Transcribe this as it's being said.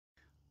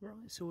Right,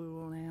 so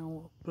we're on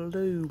our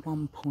blue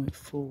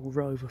 1.4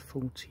 Rover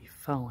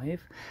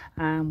 45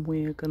 and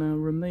we're going to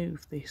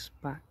remove this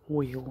back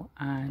wheel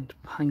and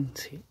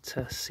paint it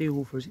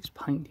silver, as it's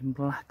painted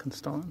black and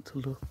starting to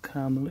look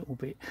a little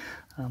bit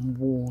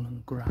worn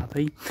and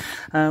grubby.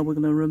 We're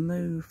going to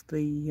remove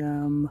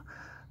the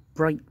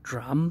brake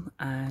drum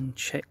and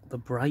check the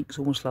brakes,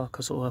 almost like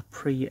a sort of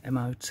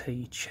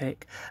pre-MOT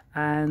check,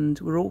 and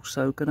we're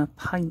also going to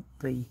paint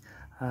the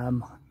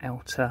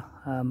outer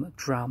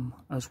drum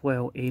as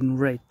well in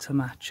red to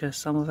match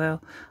some of our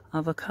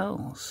other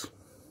cars.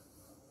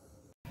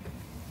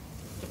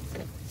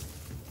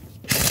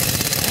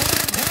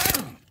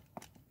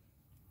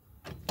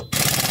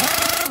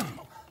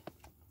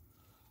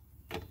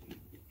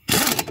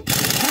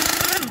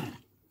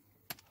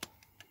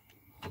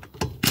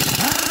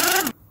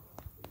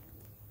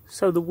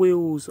 So the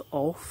wheel's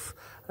off.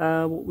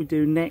 What we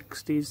do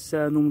next is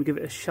normally give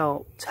it a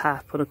sharp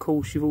tap, and of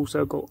course you've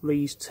also got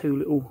these two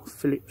little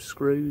Phillips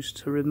screws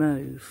to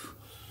remove.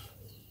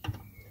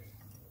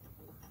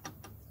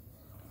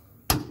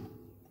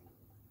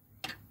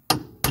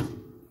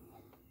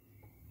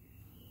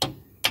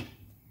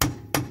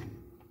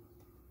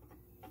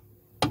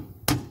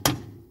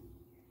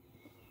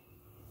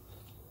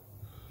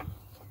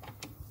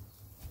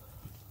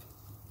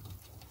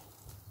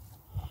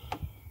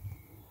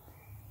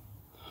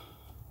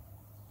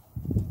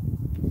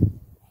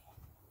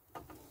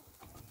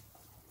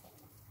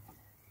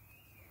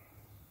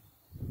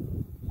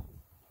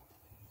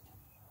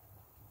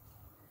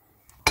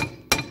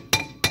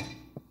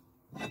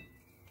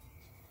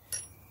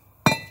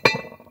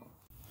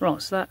 Right,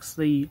 so that's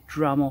the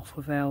drum off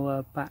of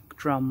our back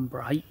drum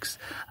brakes.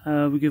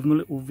 We give them a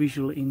little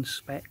visual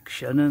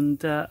inspection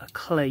and a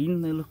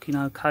clean. They're looking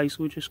okay,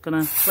 so we're just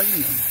going to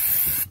clean them.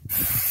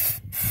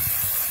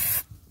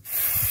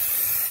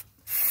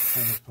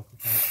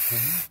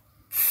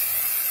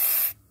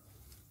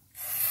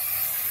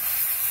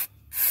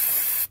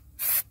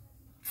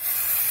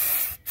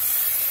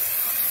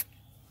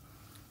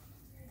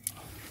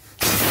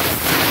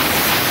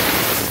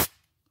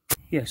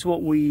 Yeah, so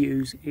what we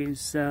use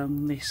is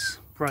this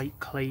brake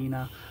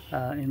cleaner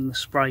in the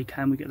spray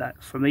can. We get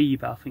that from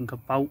eBay, I think a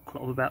bulk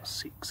lot of about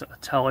 6 at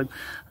a time.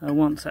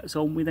 Once that's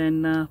on, we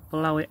then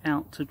blow it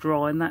out to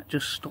dry, and that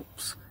just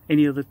stops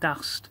any of the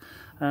dust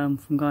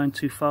from going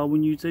too far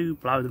when you do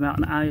blow them out,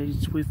 and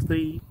aids with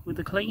the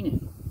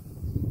cleaning.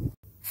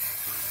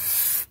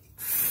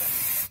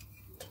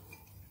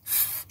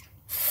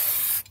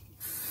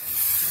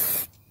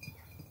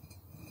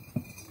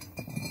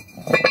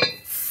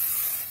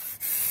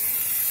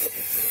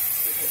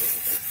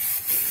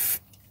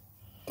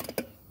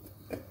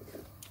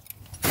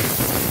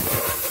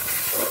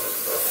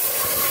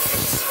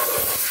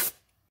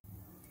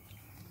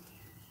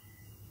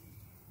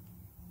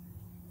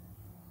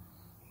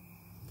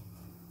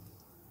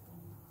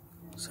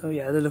 So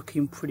yeah, they're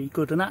looking pretty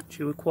good, and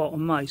actually we're quite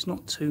amazed,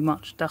 not too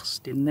much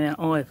dust in there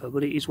either,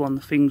 but it is one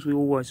of the things we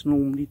always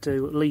normally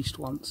do at least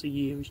once a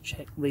year, is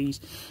check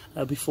these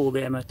before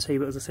the MOT.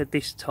 But as I said,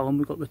 this time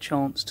we got the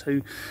chance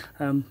to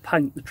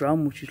paint the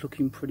drum, which is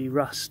looking pretty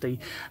rusty,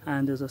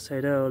 and as I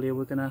said earlier,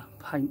 we're going to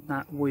paint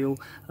that wheel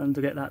and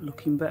to get that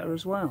looking better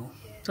as well.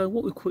 So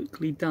what we've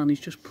quickly done is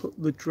just put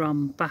the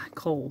drum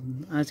back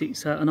on, as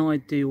it's an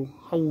ideal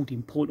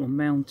holding point or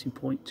mounting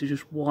point to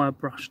just wire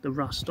brush the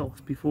rust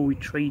off before we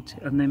treat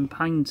it and then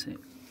paint it.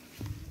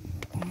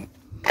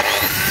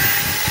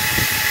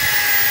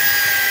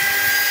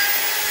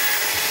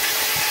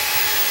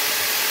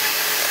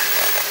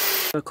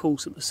 Of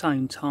course, at the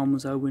same time,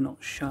 as though we're not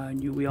showing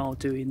you, we are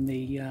doing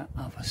the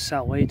other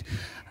side,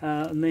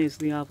 and there's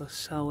the other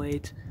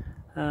side,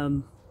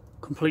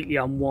 completely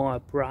unwire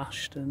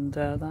brushed, and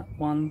that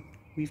one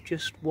we've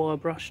just wire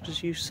brushed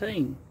as you've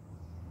seen.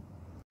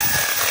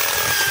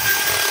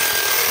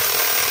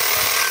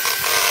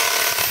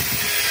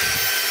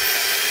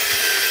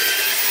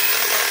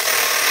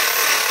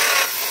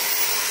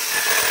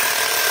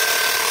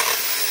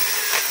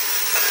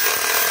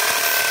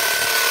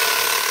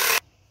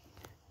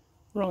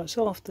 Right,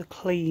 so after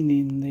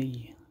cleaning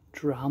the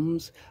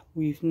drums,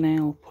 we've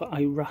now put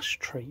a rust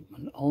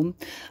treatment on.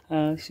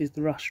 This is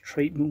the rust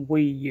treatment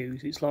we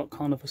use. It's like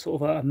kind of a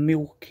sort of a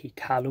milky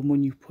colour, and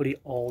when you put it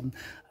on,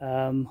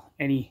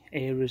 any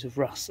areas of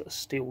rust that are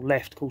still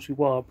left, of course we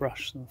wire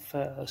brush them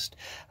first,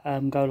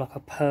 go like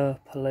a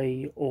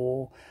purpley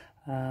or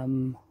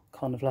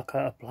kind of like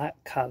a black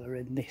colour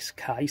in this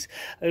case.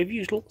 I've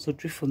used lots of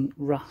different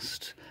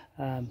rust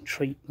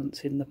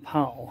treatments in the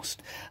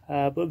past,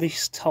 but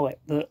this type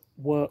that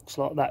works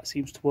like that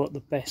seems to work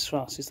the best for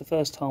us. It's the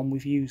first time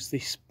we've used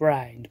this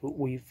brand, but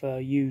we've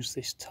used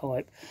this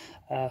type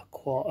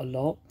quite a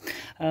lot.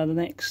 The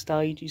next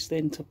stage is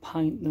then to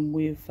paint them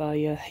with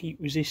a heat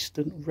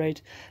resistant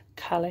red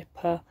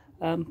caliper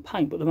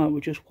paint, but at the moment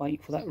we're just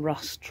waiting for that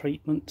rust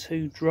treatment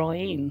to dry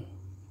in.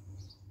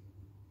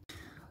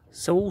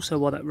 So also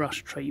while that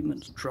rust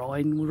treatment's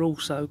drying, we're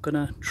also going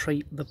to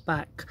treat the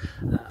back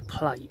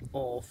plate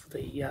of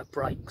the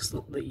brakes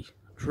that the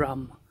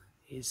drum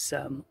is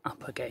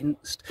up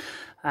against,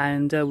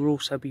 and we'll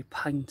also be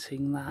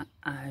painting that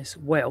as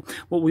well.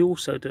 What we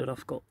also do, and I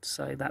forgot to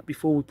say that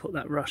before we put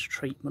that rust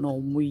treatment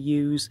on, we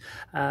use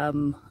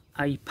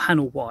a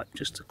panel wipe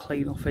just to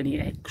clean off any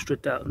extra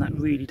dirt, and that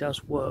really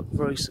does work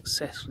very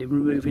successfully,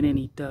 removing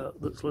any dirt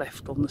that's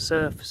left on the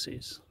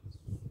surfaces.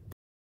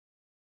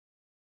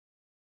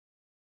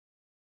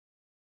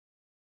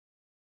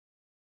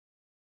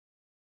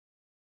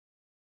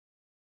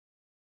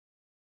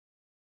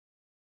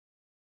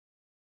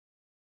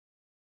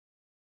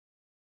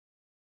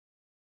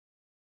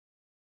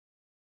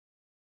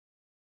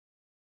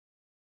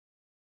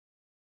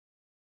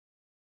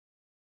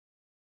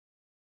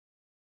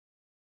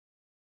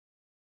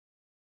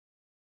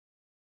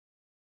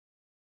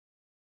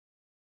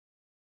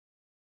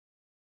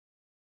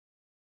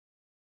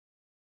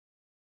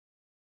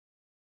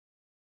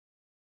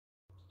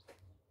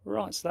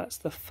 Right, so that's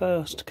the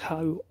first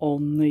coat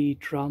on the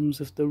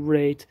drums of the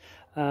red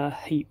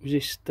heat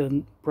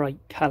resistant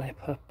brake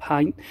caliper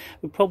paint.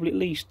 We'll probably at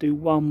least do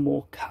one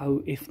more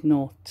coat, if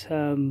not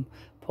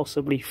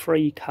possibly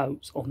 3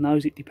 coats on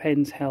those. It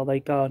depends how they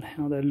go and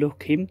how they're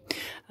looking.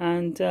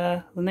 And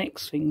the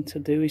next thing to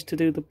do is to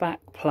do the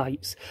back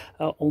plates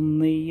on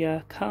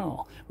the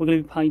car. We're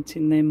going to be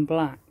painting them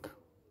black.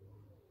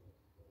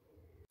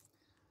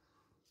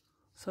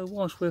 So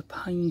whilst we're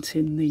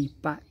painting the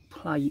back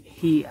plate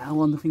here,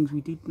 one of the things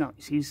we did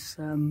notice is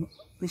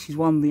this is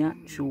one of the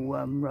actual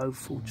Rover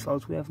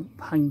 45s we haven't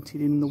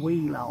painted in the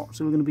wheel arch,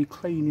 so we're going to be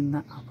cleaning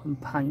that up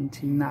and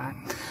painting that.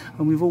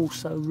 And we've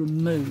also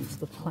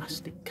removed the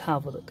plastic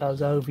cover that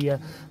goes over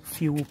your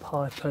fuel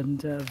pipe and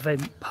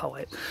vent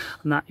pipe,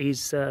 and that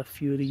is a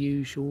few of the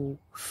usual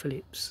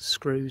Phillips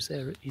screws.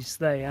 There it is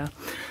there.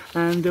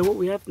 And what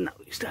we have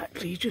noticed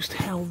actually is just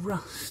how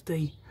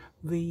rusty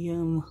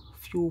the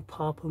fuel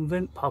pipe and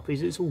vent pipe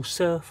is. It's all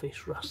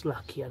surface rust,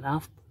 lucky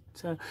enough,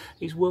 but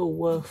it's well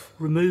worth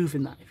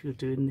removing that if you're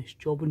doing this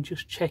job and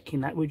just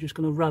checking that. We're just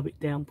going to rub it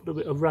down, put a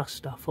bit of rust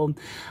stuff on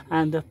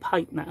and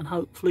paint that, and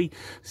hopefully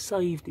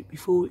saved it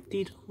before it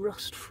did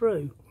rust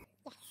through.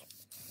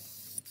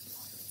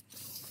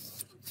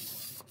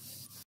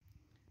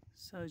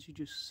 So as you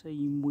just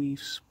seen, we've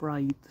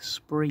sprayed the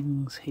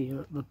springs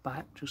here at the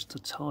back just to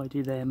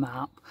tidy them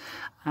up,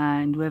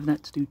 and we haven't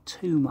had to do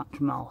too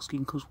much masking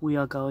because we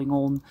are going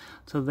on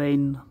to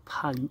then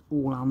paint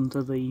all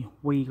under the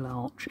wheel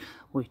arch,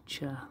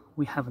 which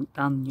we haven't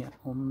done yet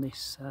on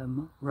this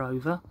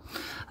Rover.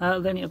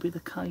 Then it'll be the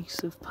case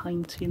of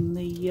painting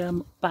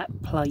the back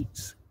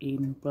plates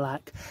in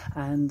black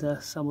and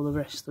some of the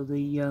rest of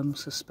the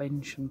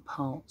suspension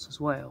parts as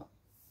well.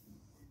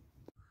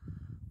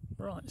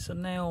 Right, so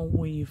now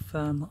we've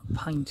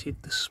painted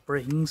the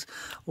springs,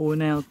 all we're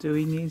now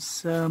doing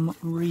is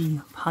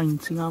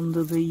repainting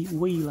under the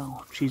wheel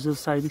arches.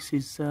 As I say, this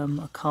is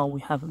a car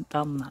we haven't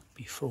done that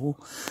before.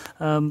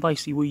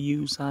 Basically we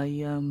use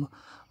a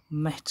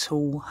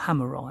metal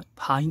hammerite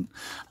paint.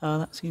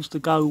 That seems to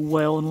go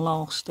well and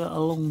last a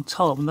long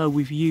time. Though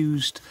we've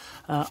used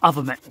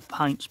other metal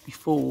paints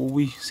before,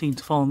 we seem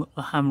to find that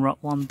the hammerite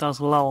one does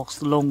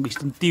last the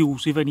longest and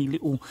deals with any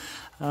little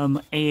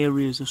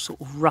areas of sort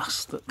of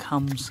rust that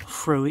comes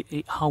through it.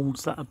 It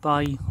holds that at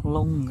bay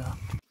longer.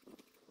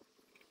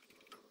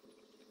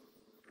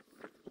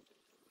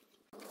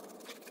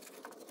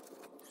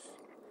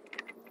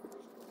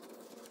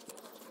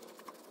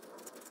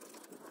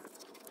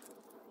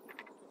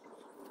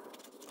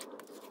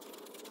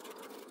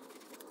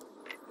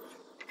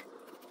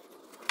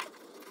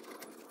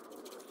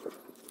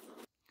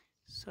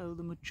 So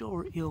the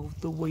majority of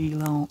the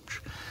wheel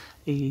arch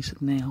is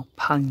now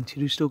painted.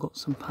 We've still got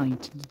some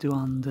painting to do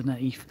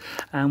underneath,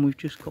 and we've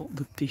just got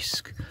the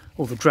disc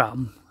or the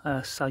drum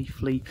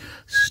safely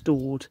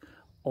stored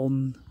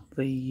on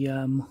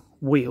the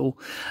wheel.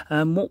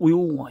 What we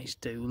always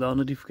do, though, and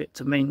I did forget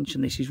to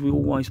mention this, is we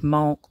always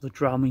mark the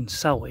drum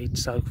inside.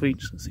 So for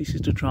instance, this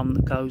is the drum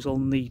that goes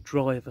on the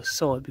driver's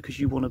side, because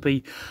you want to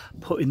be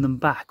putting them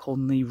back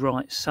on the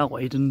right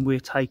side, and we're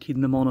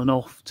taking them on and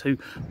off to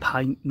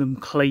paint them,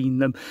 clean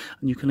them,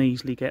 and you can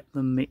easily get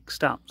them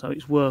mixed up. So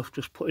it's worth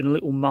just putting a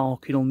little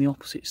marking on the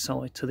opposite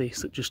side to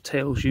this that just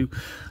tells you,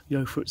 you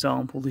know, for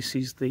example, this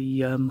is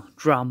the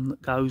drum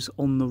that goes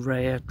on the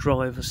rear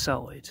driver's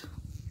side.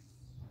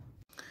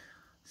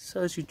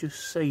 So as you've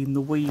just seen,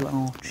 the wheel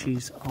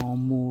arches are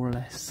more or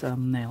less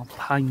now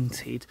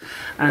painted,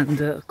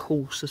 and of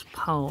course as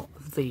part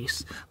of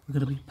this we're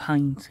going to be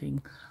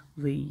painting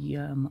the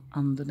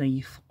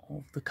underneath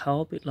of the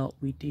car, a bit like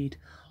we did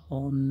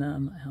on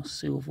our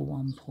silver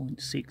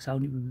 1.6,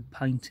 only we'll be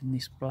painting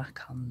this black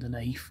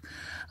underneath.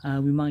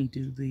 We may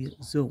do the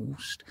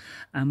exhaust,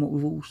 and what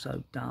we've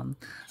also done,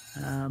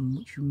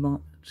 which you might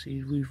see,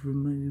 is we've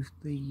removed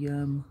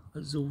the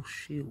exhaust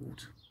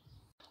shield.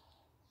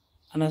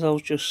 And as I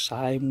was just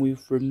saying,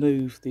 we've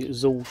removed the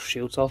exhaust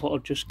shield, so I thought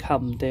I'd just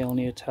come down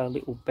here to our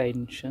little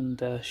bench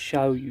and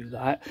show you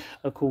that.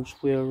 Of course,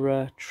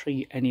 we'll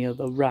treat any of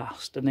the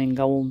rust and then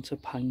go on to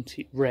paint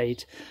it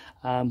red,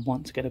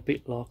 once again a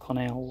bit like on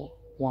our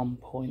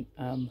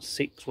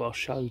 1.6 where I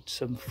showed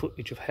some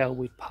footage of how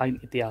we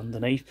painted the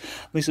underneath.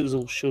 This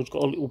exhaust shield's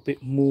got a little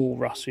bit more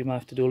rust, so we may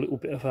have to do a little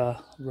bit of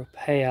a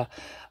repair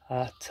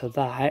to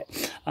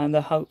that, and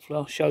hopefully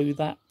I'll show you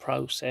that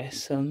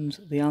process and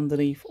the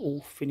underneath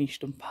all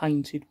finished and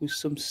painted with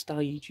some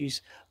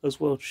stages as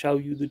well to show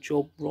you the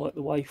job right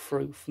the way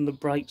through, from the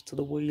brakes to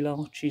the wheel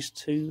arches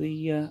to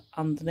the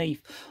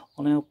underneath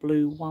on our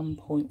blue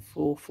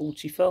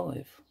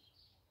 1.445.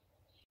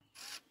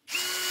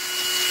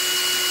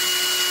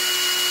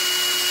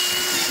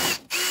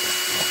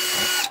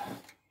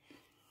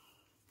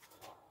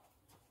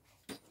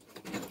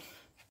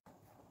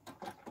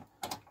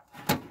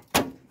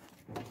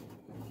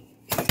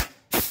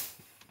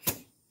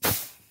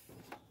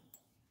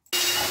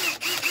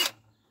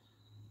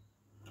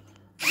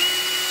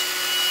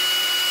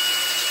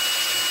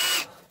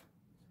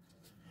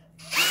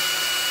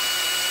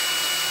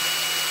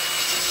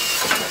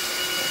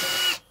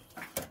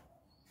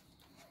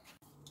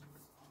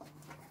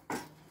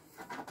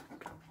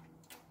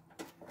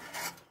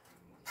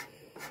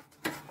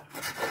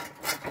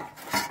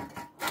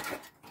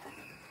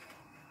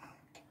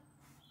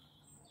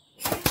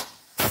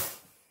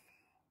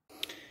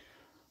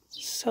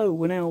 So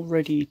we're now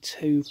ready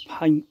to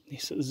paint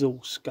this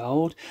exhaust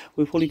guard.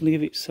 We're probably going to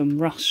give it some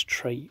rust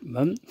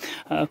treatment.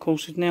 Of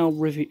course, we've now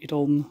riveted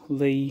on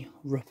the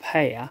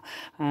repair,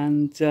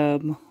 and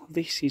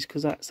this is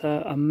because that's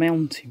a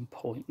mounting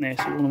point there,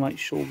 so we want to make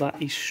sure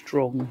that is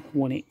strong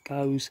when it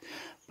goes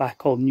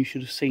back on. You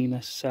should have seen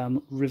us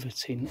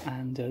riveting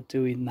and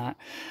doing that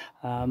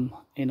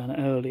in an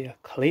earlier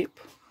clip.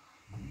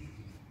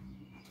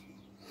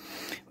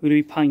 We're going to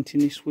be painting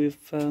this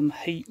with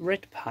heat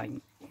red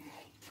paint.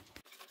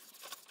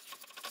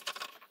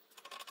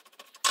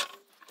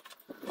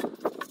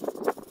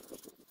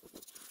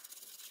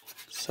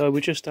 So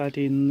we're just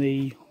adding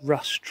the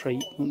rust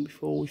treatment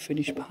before we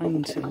finish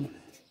painting.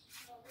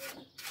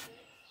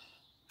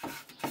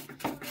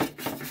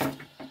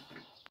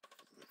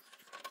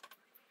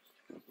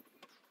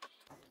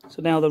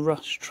 So now the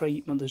rust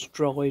treatment has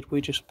dried,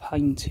 we're just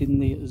painting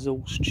the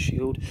exhaust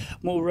shield.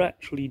 What we're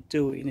actually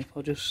doing, if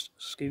I just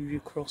skew you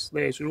across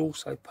there, is we're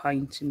also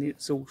painting the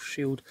exhaust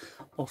shield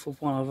off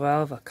of one of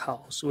our other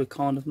cars. So we're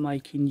kind of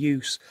making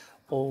use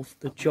of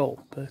the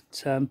job,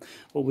 but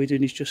what we're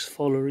doing is just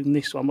following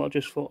this one. But I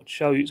just thought I'd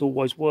show you it's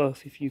always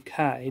worth, if you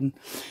can,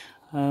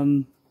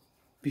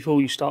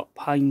 before you start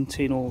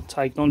painting or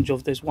taking on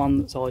job, there's one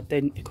that's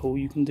identical,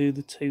 you can do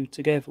the two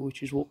together,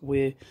 which is what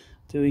we're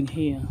doing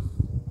here.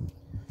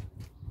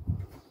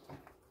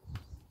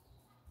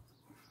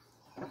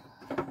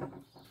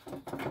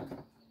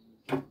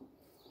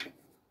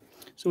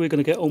 So we're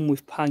going to get on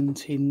with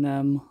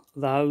painting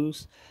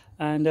those,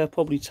 and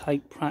probably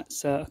take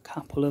perhaps a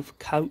couple of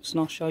coats, and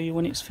I'll show you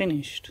when it's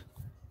finished.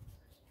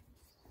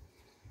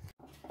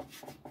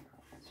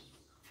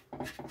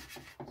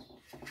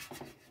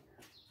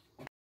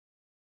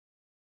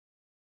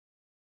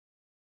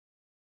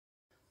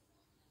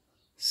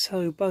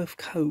 So both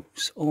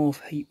coats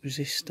of heat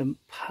resistant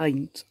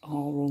paint are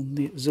on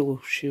the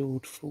exhaust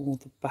shield for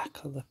the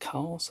back of the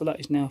car, so that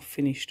is now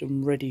finished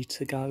and ready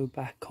to go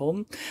back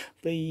on.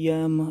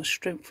 The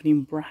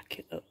strengthening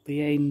bracket at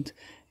the end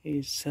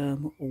is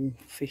all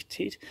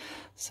fitted,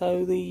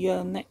 so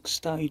the next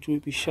stage we'll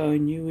be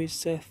showing you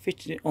is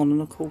fitting it on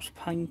and of course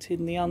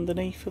painting the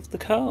underneath of the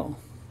car.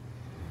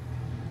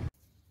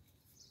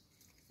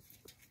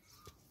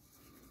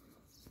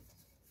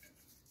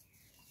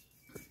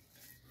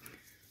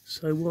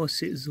 So whilst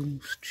the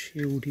exhaust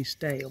shield is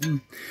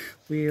down,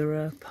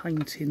 we're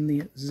painting the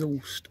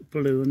exhaust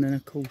blue, and then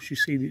of course you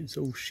see the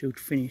exhaust shield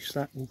finished,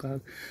 that will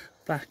go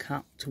back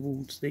up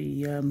towards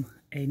the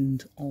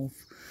end of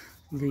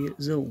the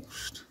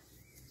exhaust.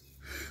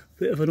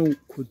 Bit of an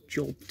awkward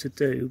job to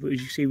do, but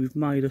as you see we've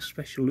made a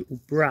special little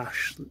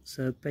brush that's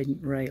bent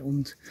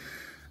round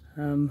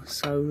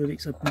so that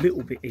it's a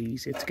little bit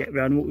easier to get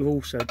around. What we've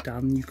also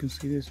done, you can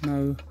see there's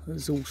no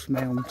exhaust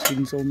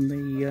mountings on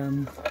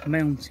the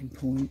mounting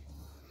point,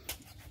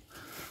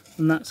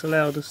 and that's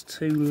allowed us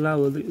to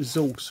lower the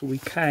exhaust so we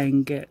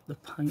can get the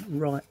paint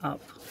right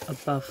up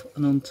above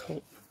and on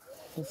top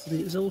of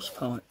the exhaust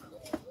pipe.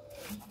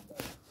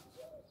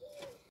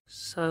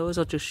 So as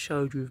I just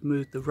showed you, we've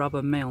moved the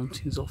rubber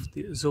mountings off the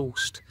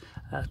exhaust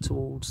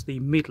towards the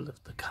middle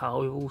of the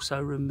car. We've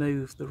also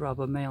removed the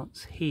rubber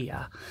mounts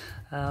here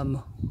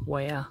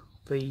where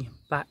the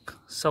back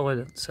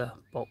silencer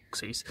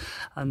box is,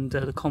 and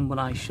the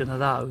combination of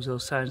those, I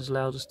was saying, has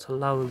allowed us to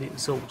lower the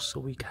exhaust so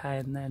we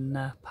can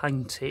then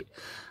paint it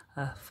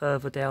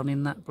further down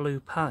in that blue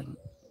paint.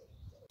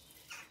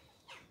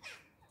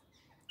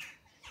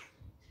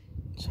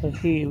 So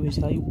here is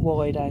a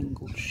wide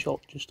angled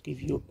shot just to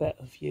give you a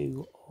better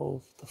view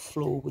of the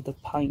floor with the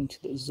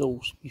painted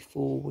exhaust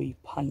before we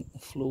paint the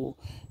floor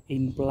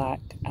in black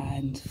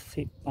and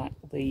fit back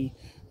the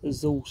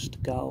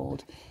exhaust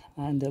guard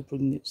and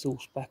bring the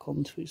exhaust back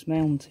onto its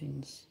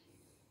mountings.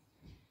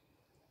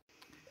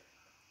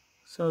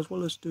 So as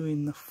well as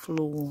doing the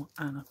floor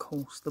and of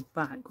course the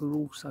back, we're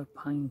also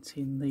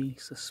painting the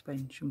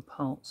suspension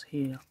parts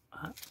here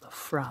at the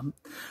front.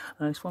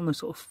 It's one of those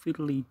sort of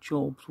fiddly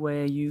jobs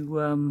where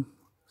you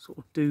sort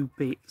of do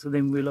bits and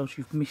then realise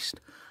you've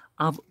missed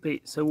other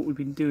bits. So what we've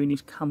been doing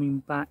is coming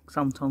back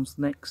sometimes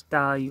the next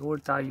day or a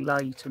day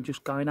later and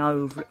just going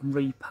over it and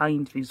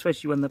repainting,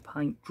 especially when the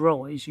paint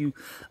dries. You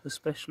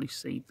especially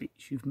see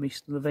bits you've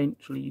missed and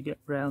eventually you get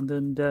round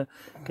and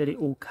get it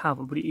all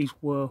covered, but it is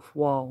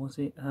worthwhile as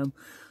it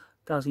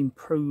does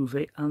improve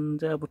it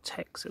and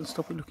protects it and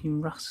stop it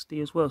looking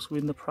rusty as well. So we're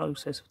in the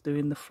process of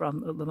doing the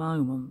front at the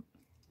moment.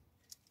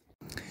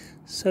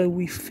 So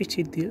we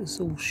fitted the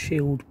exhaust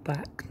shield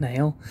back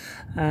now.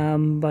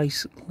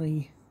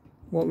 Basically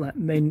what that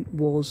meant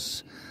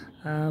was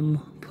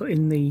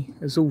putting the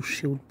exhaust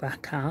shield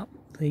back up.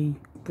 The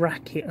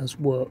bracket has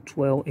worked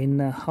well in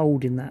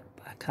holding that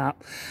back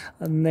up,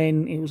 and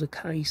then it was a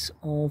case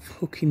of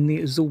hooking the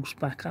exhaust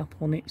back up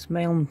on its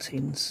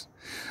mountings,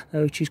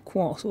 which is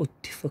quite a sort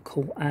of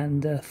difficult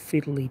and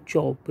fiddly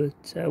job,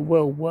 but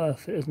well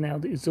worth it, as now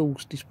the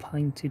exhaust is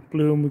painted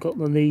blue and we've got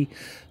the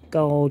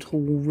guard hall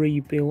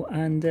rebuilt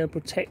and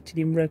protected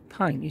in red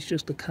paint. It's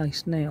just a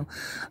case now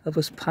of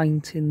us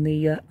painting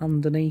the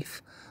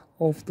underneath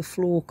of the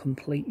floor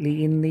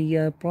completely in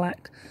the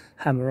black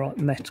hammerite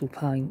metal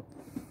paint.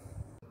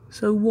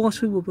 So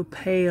whilst we were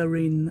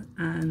preparing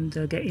and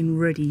getting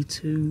ready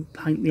to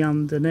paint the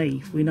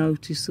underneath, we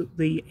noticed that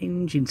the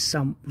engine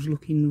sump was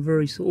looking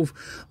very sort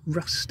of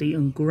rusty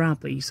and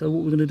grubby. So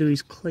what we're going to do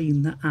is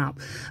clean that up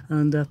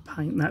and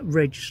paint that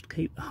red just to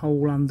keep the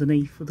hole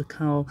underneath of the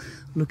car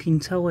looking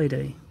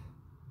tidy.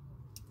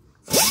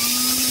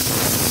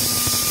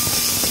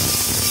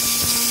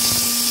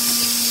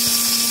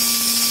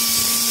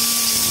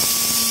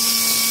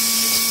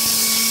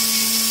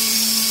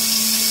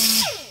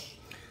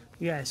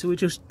 Yeah, so we're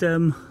just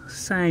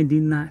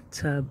sanding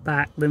that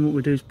back. Then what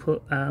we do is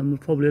put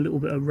probably a little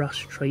bit of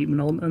rust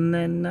treatment on and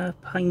then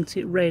paint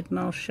it red, and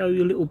I'll show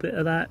you a little bit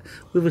of that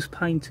with us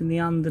painting the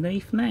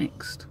underneath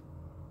next.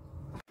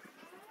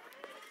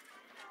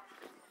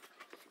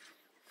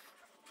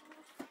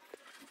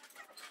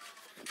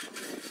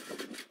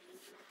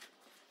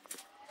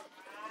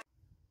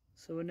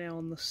 So we're now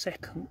on the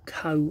second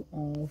coat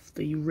of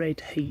the red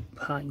heat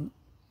paint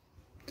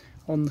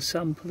on the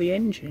sump of the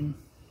engine.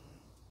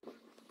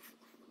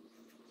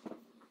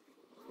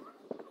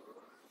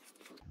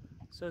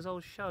 So as I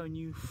was showing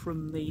you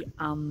from the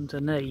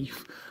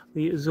underneath,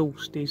 the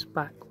exhaust is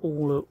back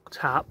all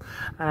hooked up,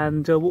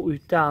 and what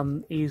we've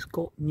done is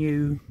got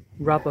new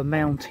rubber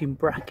mounting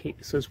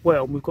brackets as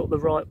well. We've got the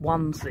right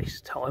ones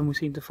this time. We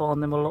seem to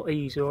find them a lot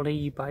easier on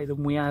eBay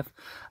than we have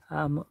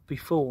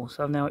before.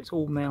 So now it's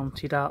all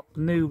mounted up,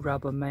 new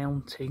rubber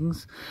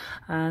mountings,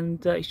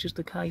 and it's just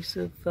a case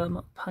of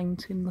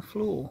painting the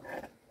floor.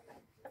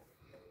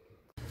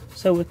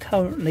 So we're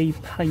currently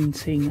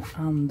painting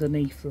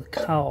underneath the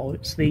car.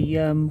 It's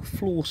the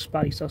floor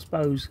space, I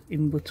suppose,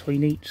 in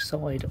between each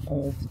side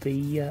of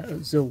the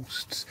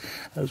exhausts,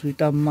 as we've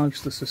done most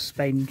of the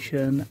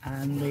suspension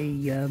and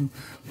the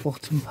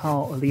bottom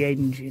part of the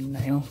engine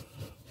now.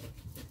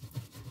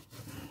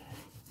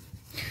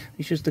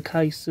 It's just a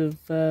case of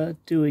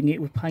doing it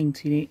with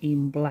painting it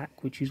in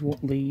black, which is what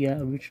the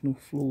original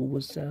floor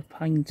was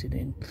painted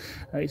in.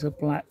 It's a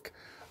black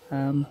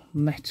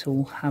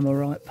metal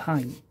hammerite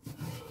paint.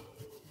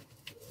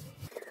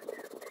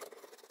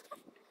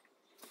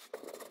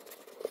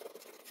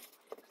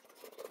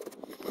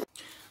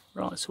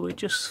 Right, so we're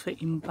just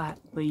fitting back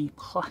the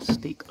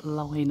plastic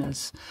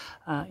liners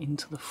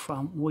into the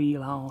front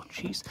wheel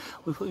arches.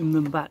 We're putting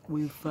them back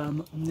with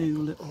new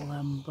little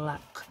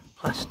black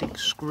plastic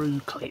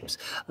screw clips,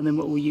 and then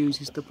what we'll use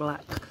is the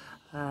black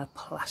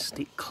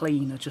plastic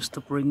cleaner just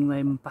to bring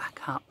them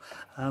back up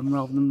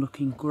rather than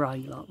looking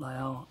grey like they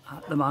are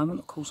at the moment.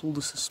 Of course, all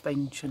the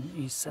suspension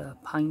is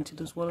painted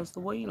as well as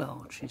the wheel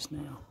arches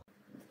now.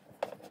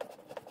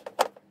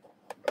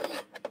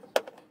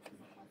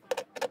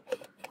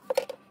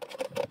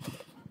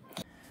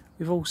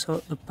 We've also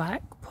at the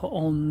back put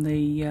on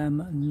the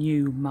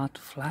new mud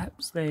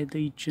flaps. They're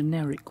the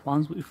generic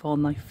ones, but we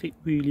find they fit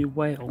really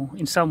well,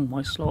 in some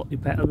ways slightly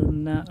better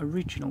than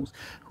originals.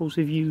 Of course,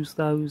 we've used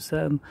those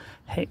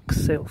hex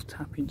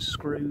self-tapping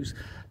screws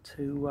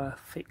to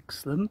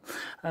fix them.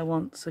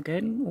 Once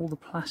again, all the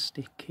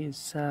plastic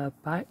is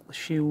back, the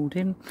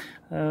shielding,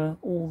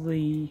 all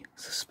the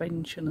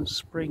suspension and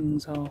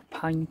springs are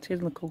painted,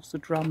 and of course the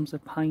drums are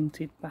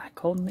painted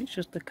back on. It's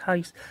just a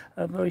case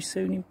very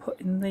soon in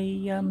putting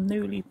the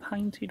newly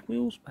painted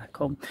wheels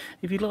back on.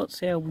 If you'd like to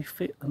see how we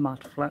fit the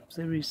mud flaps,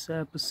 there is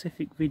a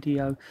specific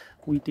video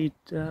we did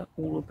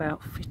all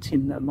about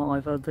fitting them,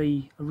 either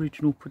the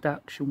original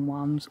production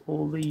ones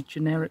or the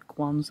generic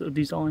ones that are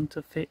designed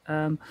to fit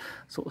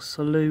sort of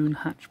saloon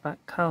hatchback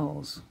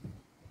cars.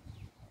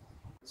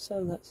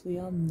 So that's the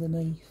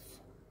underneath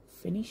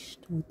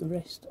finished with the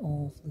rest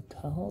of the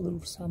car. The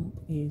sump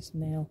is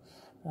now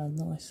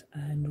nice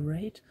and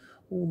red,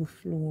 all the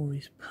floor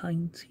is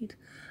painted,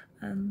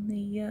 and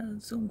the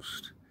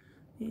exhaust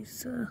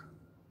is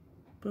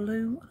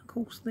blue, and of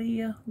course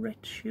the red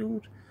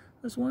shield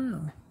as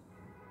well.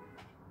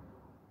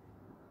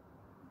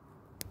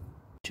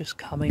 Just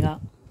coming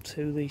up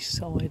to the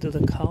side of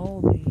the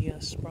car, the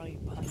spray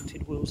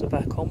painted wheels are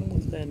back on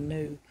with their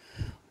new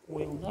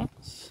wheel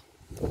nuts.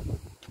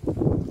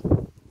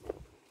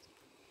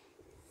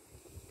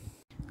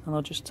 And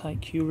I'll just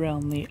take you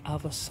around the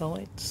other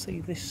side to see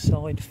this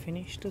side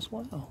finished as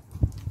well.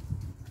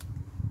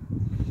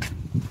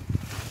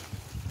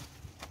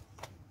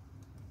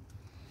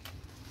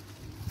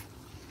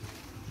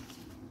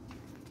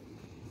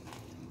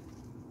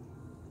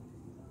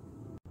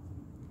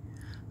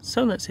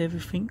 So that's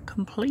everything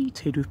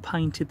completed. We've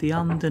painted the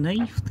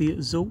underneath, the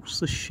exhaust,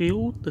 the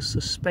shield, the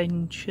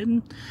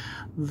suspension,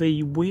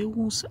 the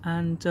wheels,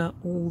 and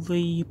all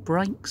the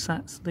brakes.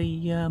 That's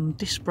the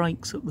disc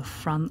brakes at the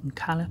front and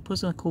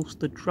calipers, and of course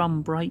the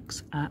drum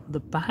brakes at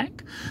the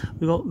back.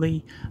 We've got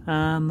the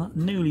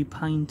newly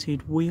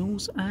painted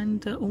wheels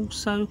and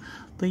also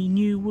the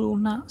new wheel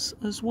nuts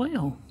as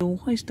well.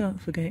 Always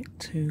don't forget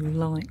to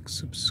like,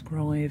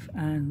 subscribe,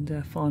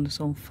 and find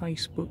us on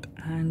Facebook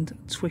and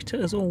Twitter.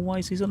 As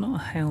always, these are not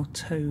a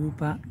how-to,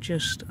 but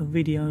just a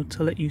video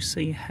to let you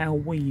see how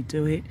we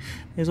do it.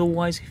 As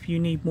always, if you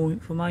need more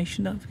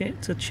information, don't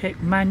forget to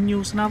check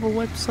manuals and other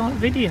website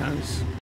videos.